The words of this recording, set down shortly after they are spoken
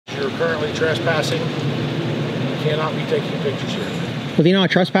you're currently trespassing, you cannot be taking pictures here. Well, do you know how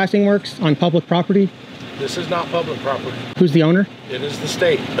trespassing works on public property? This is not public property. Who's the owner? It is the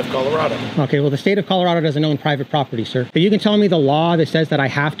state of Colorado. Okay, well, the state of Colorado doesn't own private property, sir. But you can tell me the law that says that I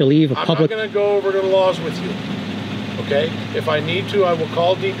have to leave a public... I'm not going to go over the laws with you, okay? If I need to, I will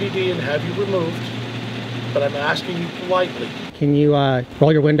call DPD and have you removed, but I'm asking you politely. Can you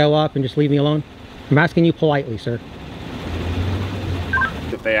roll your window up and just leave me alone? I'm asking you politely, sir.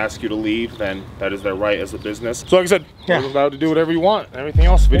 If they ask you to leave, then that is their right as a business. So like I said, yeah, you're allowed to do whatever you want. Everything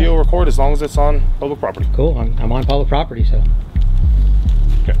else, video record, as long as it's on public property. Cool, I'm on public property, so.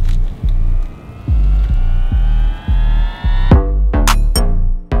 Okay.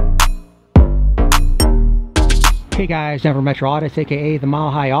 Hey guys, Denver Metro Audits, aka the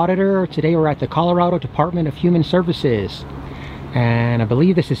Mile High Auditor. Today we're at the Colorado Department of Human Services. And I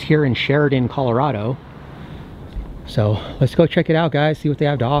believe this is here in Sheridan, Colorado. So let's go check it out, guys, see what they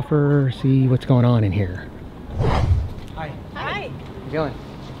have to offer, see what's going on in here. Hi. Hi. How you doing?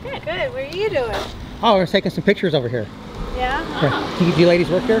 Good, good. What are you doing? Oh, we're taking some pictures over here. Yeah? Yeah. Do you ladies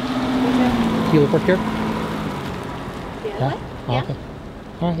work here? Do you work here? Yeah. Oh, okay.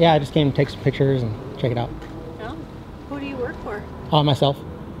 All right, yeah, I just came to take some pictures and check it out. Oh. Who do you work for? Myself.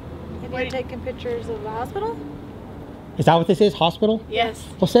 Have you taken pictures of the hospital? Is that what this is, hospital? Yes.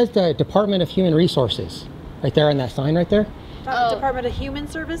 Well, it says the Department of Human Resources. Right there on that sign right there. Department of Human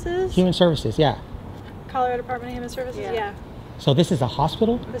Services? Human Services, yeah. Colorado Department of Human Services, yeah. So this is a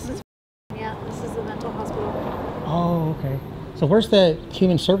hospital? This is the mental hospital. Oh, okay. So where's the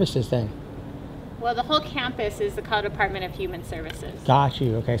Human Services then? Well, the whole campus is the Colorado Department of Human Services. Got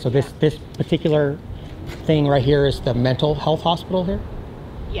you, okay. So this particular thing right here is the mental health hospital here?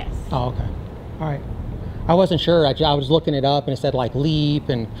 Yes. Oh, okay. All right. I wasn't sure. I was looking it up and it said like LEAP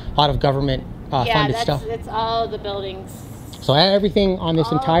and a lot of government funded stuff. It's all the buildings. So everything on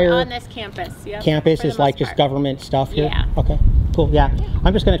this entire on this campus, campus is like just government stuff here? Yeah. Okay, cool, yeah.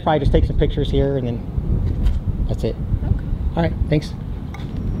 I'm just gonna try just take some pictures here and then that's it. Okay. All right, thanks.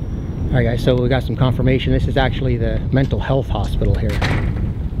 All right guys, so we got some confirmation. This is actually the mental health hospital here.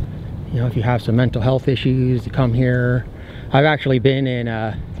 You know, if you have some mental health issues, you come here. I've actually been in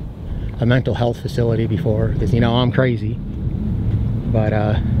a mental health facility before because, you know, I'm crazy. But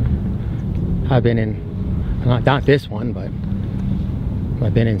I've been in, not this one, but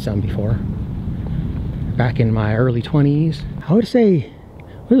I've been in some before. Back in my early 20s. I would say,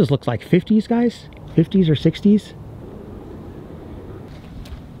 what does this look like, 50s guys? 50s or 60s?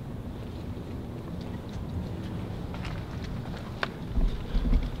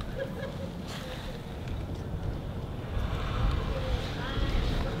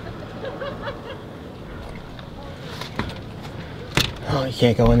 Oh, you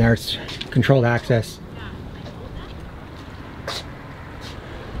can't go in there, it's controlled access.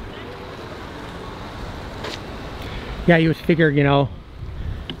 Yeah, you would figure, you know,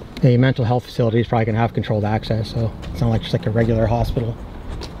 a mental health facility is probably going to have controlled access, so it's not like just like a regular hospital.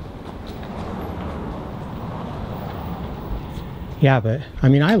 Yeah, but I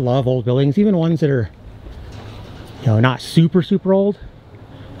mean, I love old buildings, even ones that are, you know, not super old,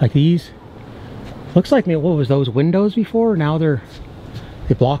 like these. Looks like, what was those windows before? Now they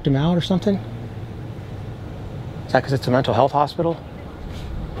blocked them out or something. Is that because it's a mental health hospital?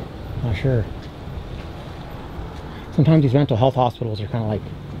 Not sure. Sometimes these mental health hospitals are kind of like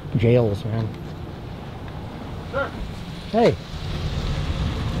jails, man. Sir. Hey.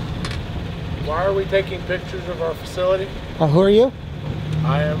 Why are we taking pictures of our facility? Who are you?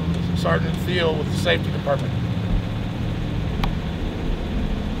 I am Sergeant Thiel with the Safety Department.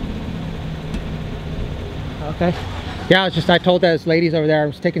 Okay. Yeah, I told those ladies over there I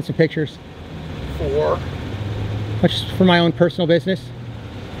was taking some pictures. For? Just for my own personal business.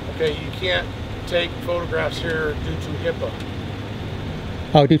 Okay, you can't take photographs here due to HIPAA.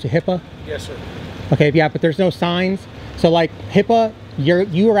 Oh, due to HIPAA? Yes, sir. Okay, yeah, but there's no signs. So like HIPAA,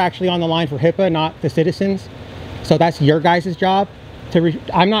 you are actually on the line for HIPAA, not the citizens. So that's your guys' job.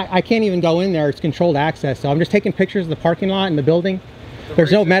 I can't even go in there. It's controlled access. So I'm just taking pictures of the parking lot and the building.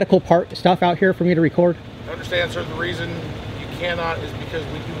 There's no medical stuff out here for me to record. I understand, sir. The reason you cannot is because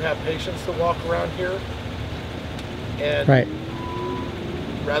we do have patients that walk around here. And right.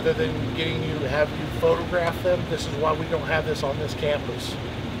 Rather than have you photograph them, this is why we don't have this on this campus.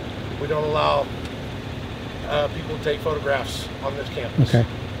 We don't allow people to take photographs on this campus. Okay.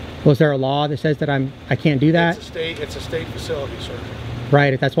 Was there a law that says that I can't do that? It's a state facility, sir.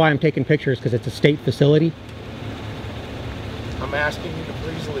 Right. That's why I'm taking pictures, because it's a state facility. I'm asking you to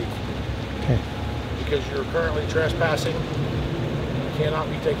please leave. Okay. Because you're currently trespassing. You cannot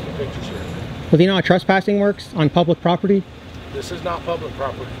be taking pictures here. Well, do you know how trespassing works on public property? This is not public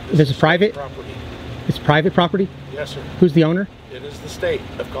property. This is private? Property. It's private property? Yes, sir. Who's the owner? It is the state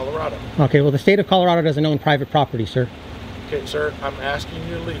of Colorado. Okay, well, the state of Colorado doesn't own private property, sir. Okay, sir, I'm asking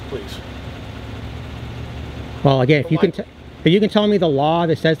you to leave, please. Well, again, if you can tell me the law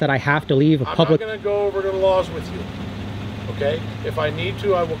that says that I have to leave a public... I'm not going to go over the laws with you. Okay? If I need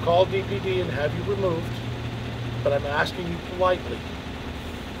to, I will call DPD and have you removed. But I'm asking you politely.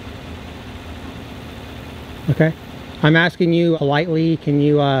 Okay. I'm asking you politely, can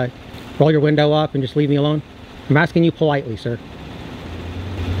you roll your window up and just leave me alone? I'm asking you politely, sir.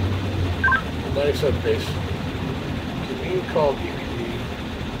 97 base. Can you call DPD?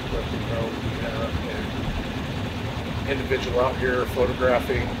 Let them know we have an individual out here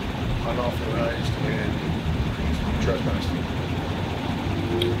photographing unauthorized and trespassing.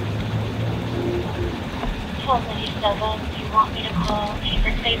 1297, do you want me to call Chief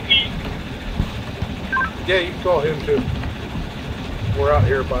Safety? Yeah, you can call him too. We're out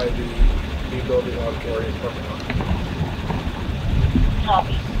here by the B building auditorium parking lot.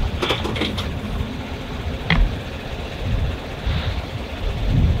 Copy.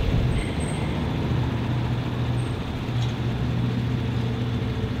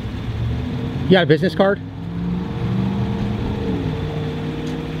 You got a business card?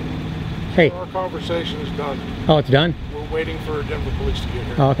 Hey. Our conversation is done. Oh, it's done? We're waiting for Denver police to get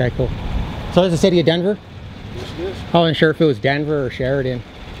here. Oh, okay, cool. So is the city of Denver? Yes, it is. I wasn't sure if it was Denver or Sheridan.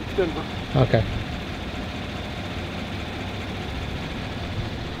 It's Denver. Okay.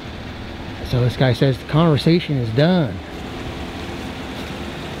 So this guy says the conversation is done.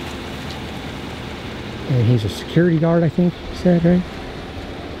 And he's a security guard, I think he said, right?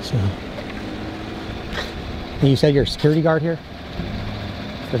 So. And you said you're a security guard here?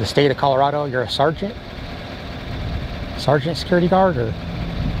 For the state of Colorado, you're a sergeant? Sergeant security guard, or?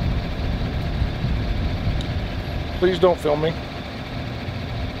 Please don't film me.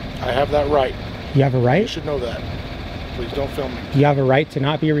 I have that right. You have a right? You should know that. Please don't film me. You have a right to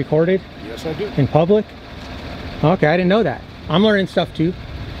not be recorded? Yes, I do. In public? Okay, I didn't know that. I'm learning stuff too.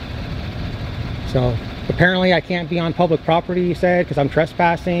 So apparently I can't be on public property, you said, because I'm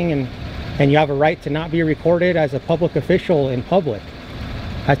trespassing, and you have a right to not be recorded as a public official in public.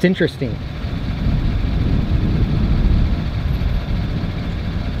 That's interesting.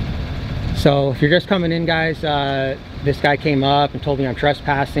 So if you're just coming in, guys, this guy came up and told me I'm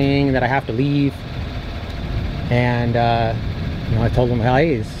trespassing and that I have to leave. And you know, I told him,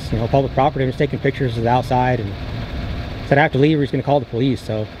 hey, it's, you know, public property. I'm just taking pictures of the outside, and said I have to leave or he's going to call the police.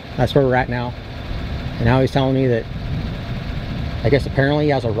 So that's where we're at now. And now he's telling me that I guess apparently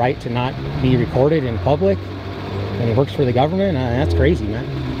he has a right to not be recorded in public, and he works for the government. That's crazy, man.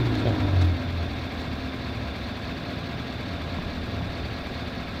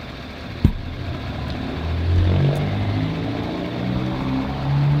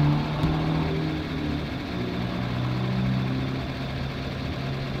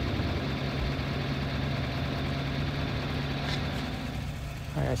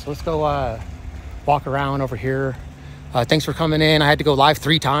 All right, so let's go walk around over here. Thanks for coming in. I had to go live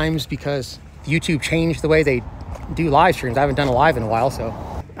 3 times because YouTube changed the way they do live streams. I haven't done a live in a while, so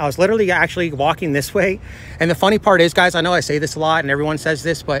I was literally actually walking this way. And the funny part is, guys, I know I say this a lot and everyone says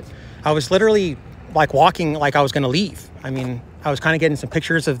this, but I was literally like walking like I was going to leave. I mean, I was kind of getting some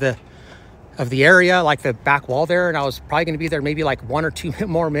pictures of the area, like the back wall there, and I was probably going to be there maybe like 1 or 2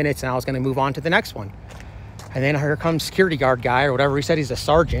 more minutes, and I was going to move on to the next one. And then here comes security guard guy or whatever. He said he's a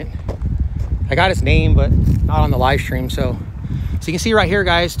sergeant. I got his name, but not on the live stream. So you can see right here,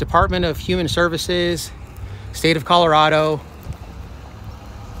 guys, Department of Human Services, State of Colorado.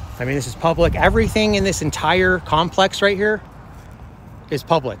 I mean, this is public. Everything in this entire complex right here is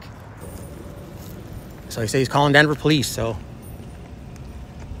public. So he said he's calling Denver police. So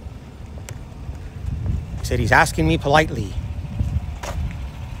he said he's asking me politely.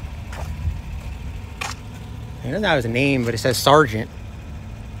 I don't know his name, but it says sergeant.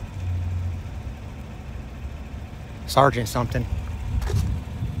 Sergeant something.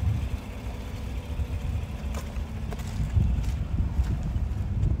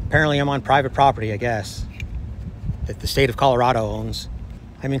 Apparently I'm on private property, I guess, that the state of Colorado owns.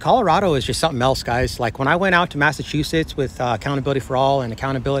 I mean, Colorado is just something else, guys. Like when I went out to Massachusetts with Accountability for All and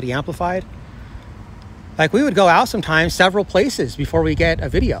Accountability Amplified, like we would go out sometimes several places before we get a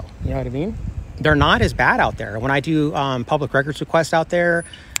video. You know what I mean? They're not as bad out there. When I do public records requests out there,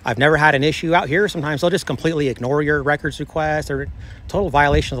 I've never had an issue. Out here, sometimes they'll just completely ignore your records request, or total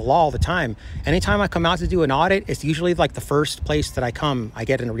violation of the law all the time. Anytime I come out to do an audit, it's usually like the first place that I come, I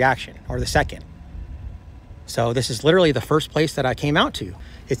get a reaction, or the second. So this is literally the first place that I came out to.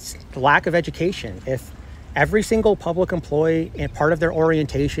 It's the lack of education. If every single public employee, and part of their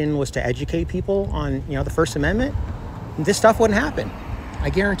orientation was to educate people on, the First Amendment, this stuff wouldn't happen. I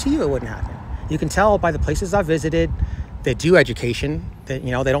guarantee you it wouldn't happen. You can tell by the places I've visited that do education, that,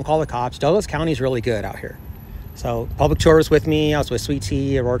 they don't call the cops. Douglas County is really good out here. So public tour was with me. I was with Sweet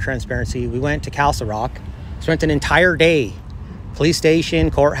Tea, Aurora Transparency. We went to Castle Rock, spent an entire day. Police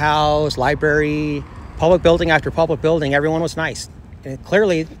station, courthouse, library, public building after public building. Everyone was nice. And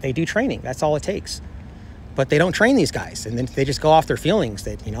clearly they do training. That's all it takes. But they don't train these guys. And then they just go off their feelings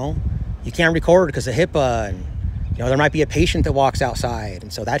that, you can't record because of HIPAA. And, there might be a patient that walks outside.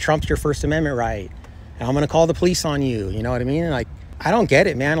 And so that trumps your First Amendment right. And I'm going to call the police on you. You know what I mean? Like, I don't get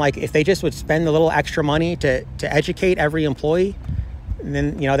it, man. Like, if they just would spend a little extra money to educate every employee, and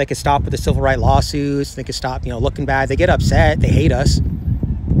then, they could stop with the civil rights lawsuits. They could stop, looking bad. They get upset. They hate us.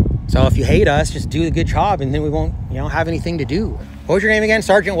 So if you hate us, just do a good job, and then we won't, have anything to do. What was your name again?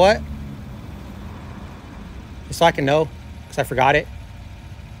 Sergeant what? Just so I can know, because I forgot it.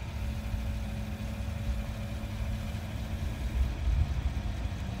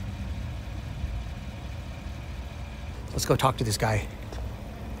 Let's go talk to this guy.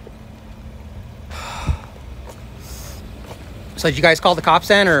 So did you guys call the cops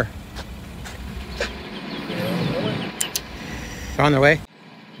then, or? They're on their way?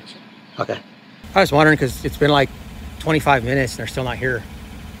 Okay. I was wondering because it's been like 25 minutes and they're still not here.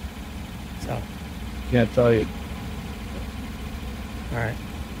 So. Can't tell you. All right.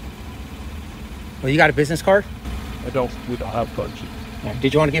 Well, you got a business card? We don't have cards. Yeah.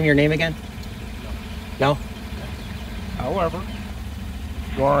 Did you want to give me your name again? No? However,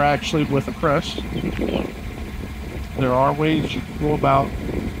 you are actually with a press. There are ways you can go about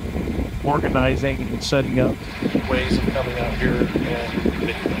organizing and setting up ways of coming out here and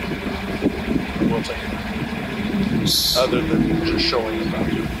we'll take it. Other than just showing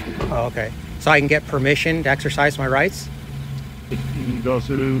about you. Oh, okay. So I can get permission to exercise my rights? You can go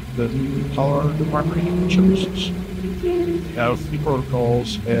through the Colorado Department of Human Services. You have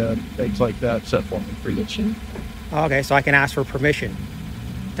protocols and things like that set forth in previous. Oh, okay, so I can ask for permission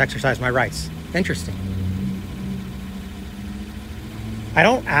to exercise my rights. Interesting. I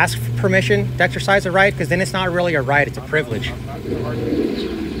don't ask for permission to exercise a right because then it's not really a right, it's a privilege.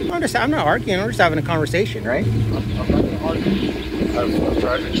 I'm not arguing, we're just having a conversation, right? I'm not going to argue. I've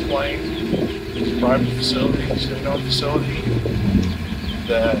tried to explain it's a private facility, it's a state-owned facility,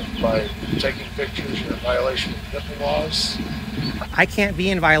 that by taking pictures you're in violation of HIPAA laws. I can't be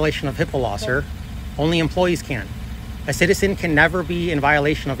in violation of HIPAA law, sir. Only employees can. A citizen can never be in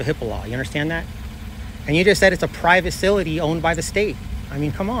violation of a HIPAA law. You understand that? And you just said it's a private facility owned by the state. I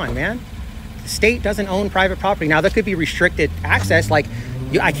mean, come on, man. The state doesn't own private property. Now, there could be restricted access. Like,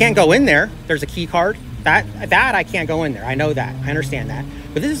 I can't go in there. There's a key card. That I can't go in there. I know that. I understand that.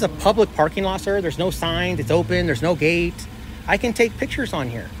 But this is a public parking lot, sir. There's no signs. It's open. There's no gate. I can take pictures on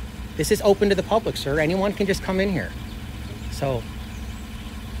here. This is open to the public, sir. Anyone can just come in here. So...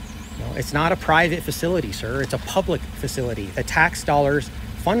 it's not a private facility, sir. It's a public facility. The tax dollars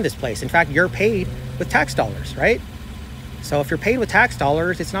fund this place. In fact, you're paid with tax dollars, right? So if you're paid with tax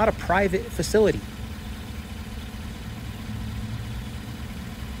dollars, it's not a private facility.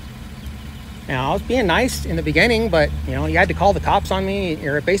 Now, I was being nice in the beginning, but, you had to call the cops on me.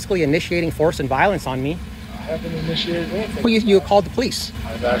 You're basically initiating force and violence on me. I haven't initiated anything. Well, you called the police.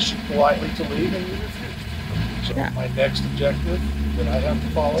 I've asked you politely to leave and you refused. So my next objective that I have to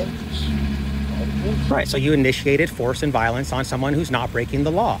follow is call the police. Right, so you initiated force and violence on someone who's not breaking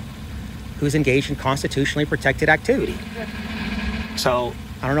the law, who's engaged in constitutionally protected activity. So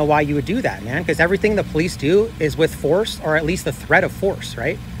I don't know why you would do that, man, because everything the police do is with force or at least the threat of force,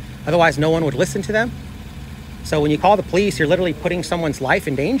 right? Otherwise, no one would listen to them. So when you call the police, you're literally putting someone's life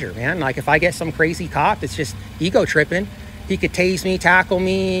in danger, man. Like if I get some crazy cop that's just ego tripping, he could tase me, tackle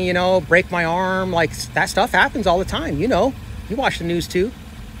me, break my arm. Like that stuff happens all the time, you watch the news too.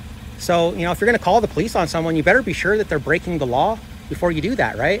 So, if you're going to call the police on someone, you better be sure that they're breaking the law before you do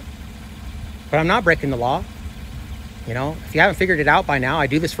that, right? But I'm not breaking the law. If you haven't figured it out by now, I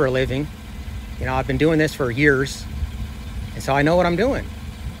do this for a living. I've been doing this for years. And so I know what I'm doing.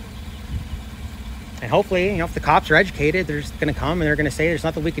 And hopefully, if the cops are educated, they're just going to come and they're going to say there's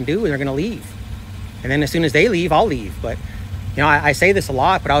nothing we can do and they're going to leave. And then as soon as they leave, I'll leave. But, I say this a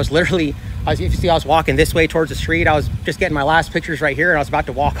lot, but I was walking this way towards the street. I was just getting my last pictures right here and I was about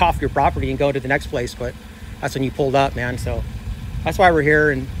to walk off your property and go to the next place. But that's when you pulled up, man. So that's why we're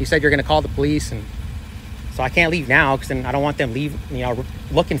here. And you said you're going to call the police. And so I can't leave now because then I don't want them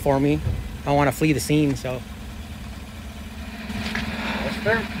looking for me. I don't want to flee the scene. So. That's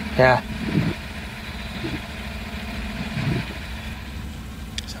fair. Yeah.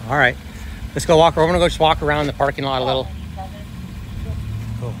 All right. Let's go walk. We're gonna go just walk around the parking lot a little.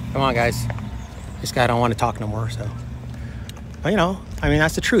 Cool. Come on, guys. This guy don't want to talk no more, so. But you know, I mean,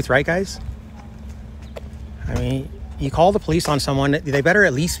 that's the truth, right, guys? I mean, you call the police on someone, they better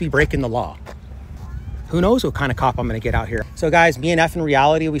at least be breaking the law. Who knows what kind of cop I'm gonna get out here. So guys, me and F in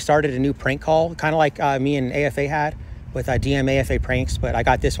Reality, we started a new prank call, kind of like me and AFA had with DM AFA pranks, but I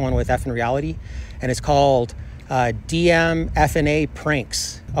got this one with F in Reality, and it's called DM FNA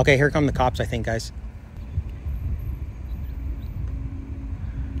pranks. Okay, here come the cops, I think, guys.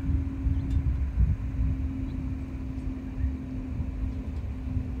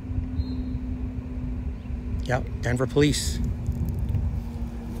 Yep, Denver Police.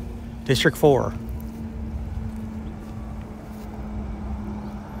 District 4.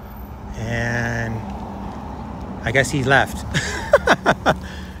 And I guess he left.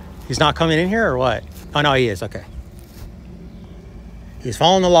 He's not coming in here or what? Oh no, he is, okay. He's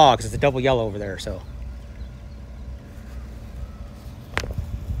following the law because it's a double yellow over there, so.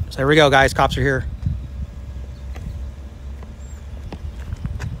 So here we go, guys, cops are here.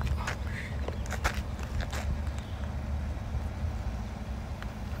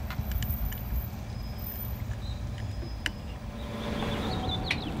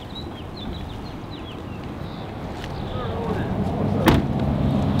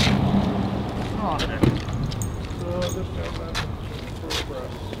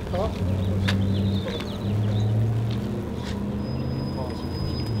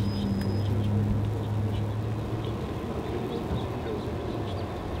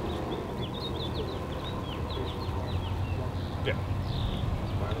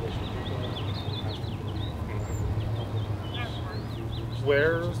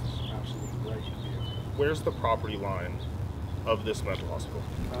 Where's the property line of this mental hospital?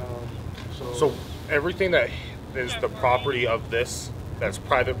 So everything that is the property of this, that's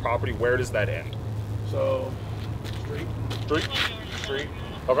private property, where does that end? So, street. Okay.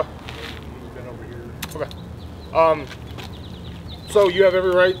 He's been over here. Okay. So you have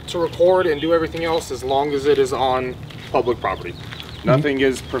every right to record and do everything else as long as it is on public property. Nothing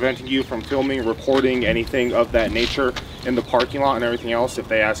is preventing you from filming, recording, anything of that nature in the parking lot and everything else. If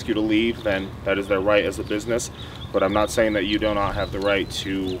they ask you to leave, then that is their right as a business. But I'm not saying that you do not have the right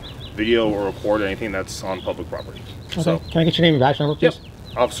to video or record anything that's on public property. Okay. So, can I get your name and badge number, please?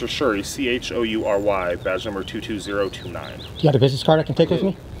 Yep. Officer Choury, Choury, badge number 22029. Do you have a business card I can take with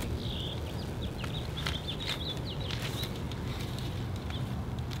me?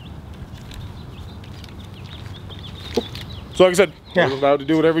 So like I said, yeah, you're allowed to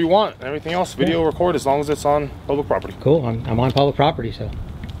do whatever you want. Everything else, video, record, as long as it's on public property. Cool, I'm on public property, so.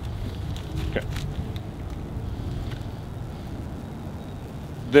 Okay.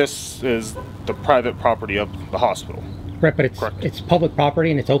 This is the private property of the hospital. Right, but it's public property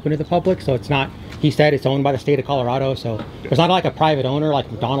and it's open to the public, so it's not, he said it's owned by the state of Colorado, so there's not like a private owner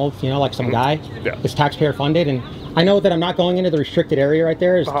like McDonald's, you know, like some guy. Yeah. It's taxpayer funded, and I know that I'm not going into the restricted area right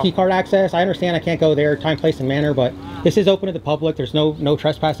there. There's key card access. I understand I can't go there, time, place, and manner, but this is open to the public. There's no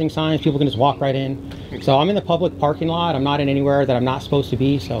trespassing signs. People can just walk right in. So I'm in the public parking lot. I'm not in anywhere that I'm not supposed to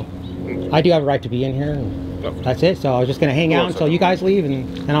be, so I do have a right to be in here. And that's it. So I was just going to hang out until you guys leave,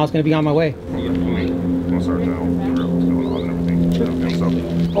 and I was going to be on my way.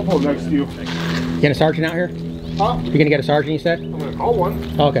 I'll pull next to you. Get a sergeant out here? Huh? You're going to get a sergeant, you said? I'm going to call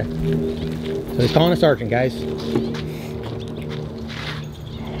one. Oh, okay. So he's calling a sergeant, guys.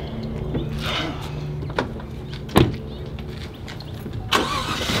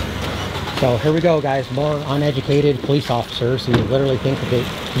 So here we go, guys. More uneducated police officers who literally think that they...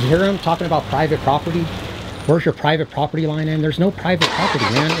 Did you hear him talking about private property? Where's your private property line in? There's no private property,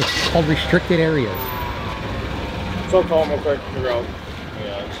 man. It's called restricted areas. So I'll call him real quick, figure out.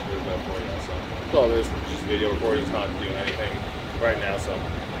 Yeah, I just moved that for you, so. That's all it is. Just video recording. It's not doing anything right now, so.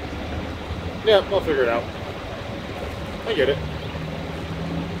 Yeah, I'll figure it out. I get it.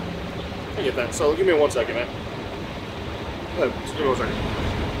 I get that. So give me 1 second, man. Just give me 1 second.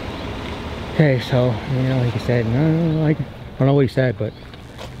 Okay, so, you know, like he said, no, I don't know what he said, but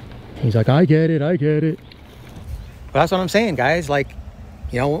he's like, I get it. But that's what I'm saying, guys. Like,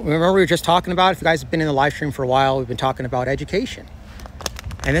 you know, remember we were just talking about, if you guys have been in the live stream for a while, we've been talking about education.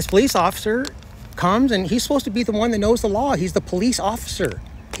 And this police officer comes and he's supposed to be the one that knows the law. He's the police officer.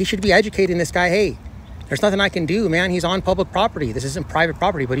 He should be educating this guy. Hey, there's nothing I can do, man. He's on public property. This isn't private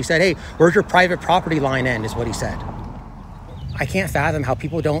property. But he said, hey, where's your private property line end, is what he said. I can't fathom how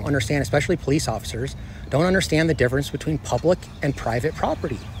people don't understand, especially police officers, don't understand the difference between public and private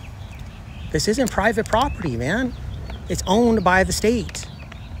property. This isn't private property, man. It's owned by the state.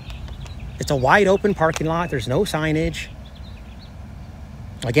 It's a wide open parking lot. There's no signage.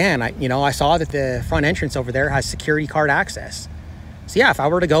 again, I saw that the front entrance over there has security card access. So yeah, if I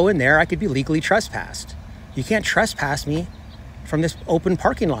were to go in there, I could be legally trespassed. You can't trespass me from this open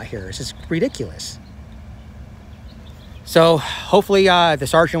parking lot here. This is ridiculous. So hopefully the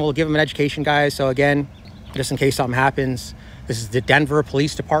sergeant will give him an education, guys. So again, just in case something happens, this is the Denver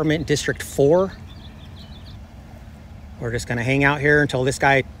Police Department, District 4. We're just gonna hang out here until this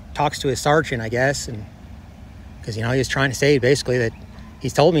guy talks to his sergeant, I guess. And because, he was trying to say basically that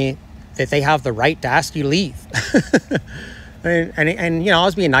he's told me that they have the right to ask you to leave. and I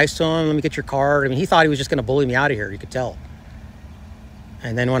was being nice to him. Let me get your card. I mean, he thought he was just going to bully me out of here. You could tell.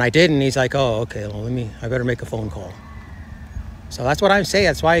 And then when I didn't, he's like, oh, okay, well, I better make a phone call. So that's what I'm saying.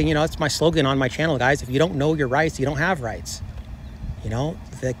 That's why, it's my slogan on my channel, guys. If you don't know your rights, you don't have rights.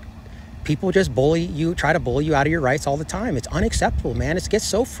 People just try to bully you out of your rights all the time. It's unacceptable, man. It gets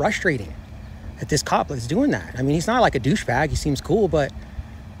so frustrating that this cop is doing that. I mean, he's not like a douchebag. He seems cool, but,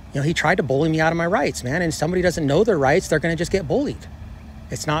 he tried to bully me out of my rights, man. And if somebody doesn't know their rights, they're going to just get bullied.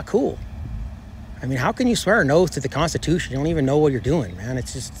 It's not cool. I mean, how can you swear an oath to the Constitution? You don't even know what you're doing, man.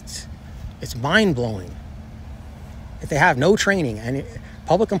 It's mind-blowing. If they have no training, and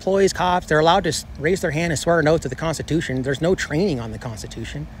public employees, cops, they're allowed to raise their hand and swear an oath to the Constitution. There's no training on the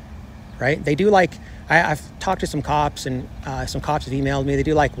Constitution, right? They do I've talked to some cops, and some cops have emailed me. They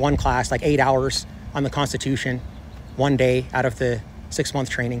do one class, 8 hours on the Constitution, one day out of the 6-month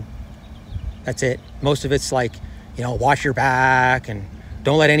training. That's it. Most of it's watch your back and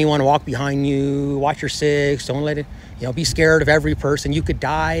don't let anyone walk behind you. Watch your six. Don't let it, be scared of every person. You could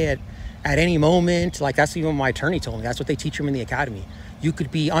die at any moment. That's even what my attorney told me. That's what they teach them in the academy. You could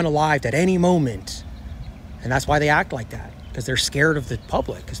be unalived at any moment. And that's why they act like that, because they're scared of the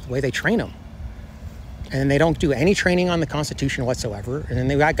public. It's the way they train them. And they don't do any training on the Constitution whatsoever. And then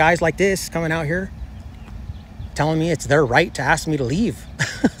they got guys like this coming out here telling me it's their right to ask me to leave.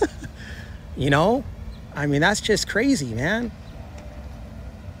 I mean, that's just crazy, man.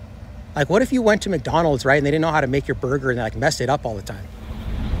 What if you went to McDonald's, right, and they didn't know how to make your burger and they messed it up all the time?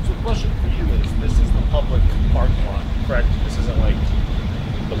 So the question for you is, this is the public parking lot, correct? This isn't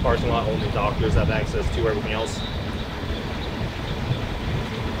the parking lot only doctors have access to, everything else.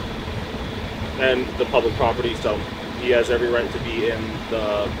 And the public property, so he has every right to be in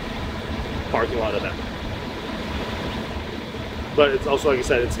the parking lot of that. But it's also, like I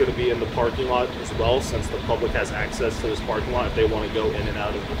said, it's going to be in the parking lot as well, since the public has access to this parking lot if they want to go in and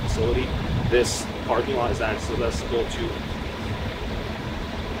out of the facility. This parking lot is accessible to...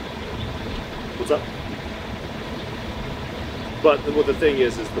 What's up? But the thing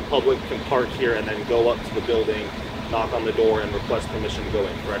is the public can park here and then go up to the building, knock on the door, and request permission to go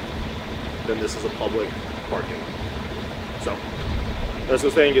in, correct? Then this is a public parking lot. So that's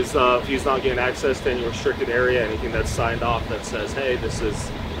the thing is, if he's not getting access to any restricted area, anything that's signed off that says, hey, this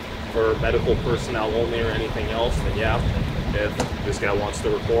is for medical personnel only or anything else, then yeah, if this guy wants to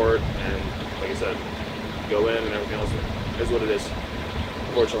record and, like I said, go in and everything else is what it is.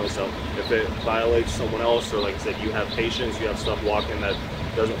 Unfortunately so. If it violates someone else, or like I said, you have patients, you have stuff walking that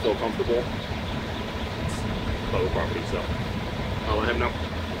doesn't feel comfortable, it's public property, so I'll let him know.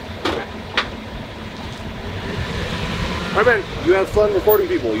 All right, man, you have fun recording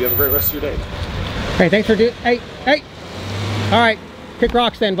people. You have a great rest of your day. Hey, thanks for doing... Hey! All right, kick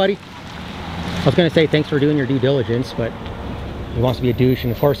rocks then, buddy. I was going to say thanks for doing your due diligence, but he wants to be a douche,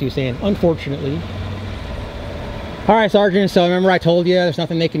 and of course he was saying, unfortunately. All right, Sergeant, so remember I told you there's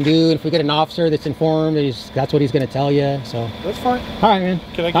nothing they can do, and if we get an officer that's informed, that's what he's going to tell you, so... That's fine. All right, man.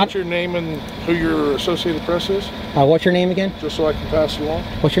 Can I get your name and who your Associated Press is? What's your name again? Just so I can pass you on.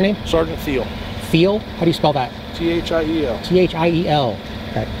 What's your name? Sergeant Thiel. Thiel? How do you spell that? Thiel. Thiel.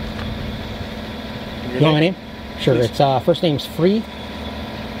 Okay. You want my name? Sure. Please. It's first name's Free,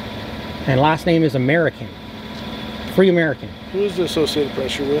 and last name is American. Free American. Who is the Associated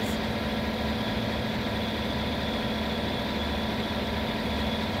Press you're with?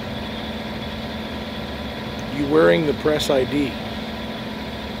 You wearing the press ID?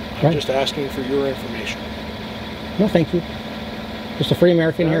 I'm just asking for your information. No, thank you. Just a free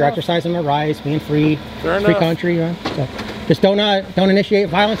American here, exercising my rights, being free, free country. So just don't initiate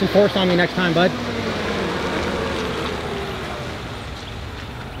violence and force on me next time, bud.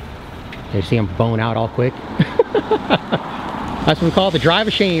 You see him bone out all quick. That's what we call the drive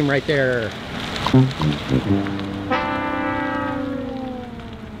of shame right there.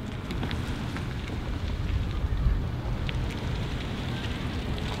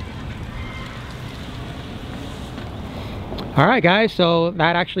 All right, guys, so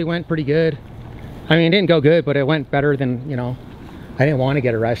that actually went pretty good. I mean, it didn't go good, but it went better than, I didn't want to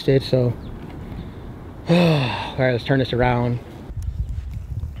get arrested, so. All right, let's turn this around.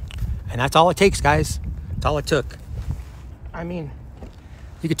 And that's all it takes, guys. That's all it took. I mean,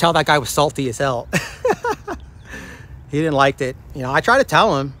 you could tell that guy was salty as hell. He didn't like it. You know, I tried to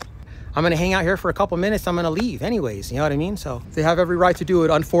tell him, I'm gonna hang out here for a couple minutes, I'm gonna leave anyways, you know what I mean? So they have every right to do it,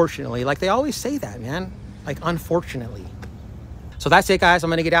 unfortunately. Like, they always say that, man. Like, unfortunately. So that's it, guys. I'm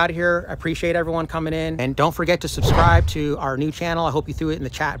gonna get out of here. I appreciate everyone coming in. And don't forget to subscribe to our new channel. I hope you threw it in the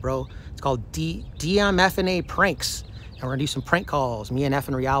chat, bro. It's called DMFNA Pranks. And we're gonna do some prank calls, me and F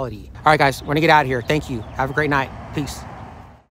in reality. All right, guys, we're gonna get out of here. Thank you. Have a great night. Peace.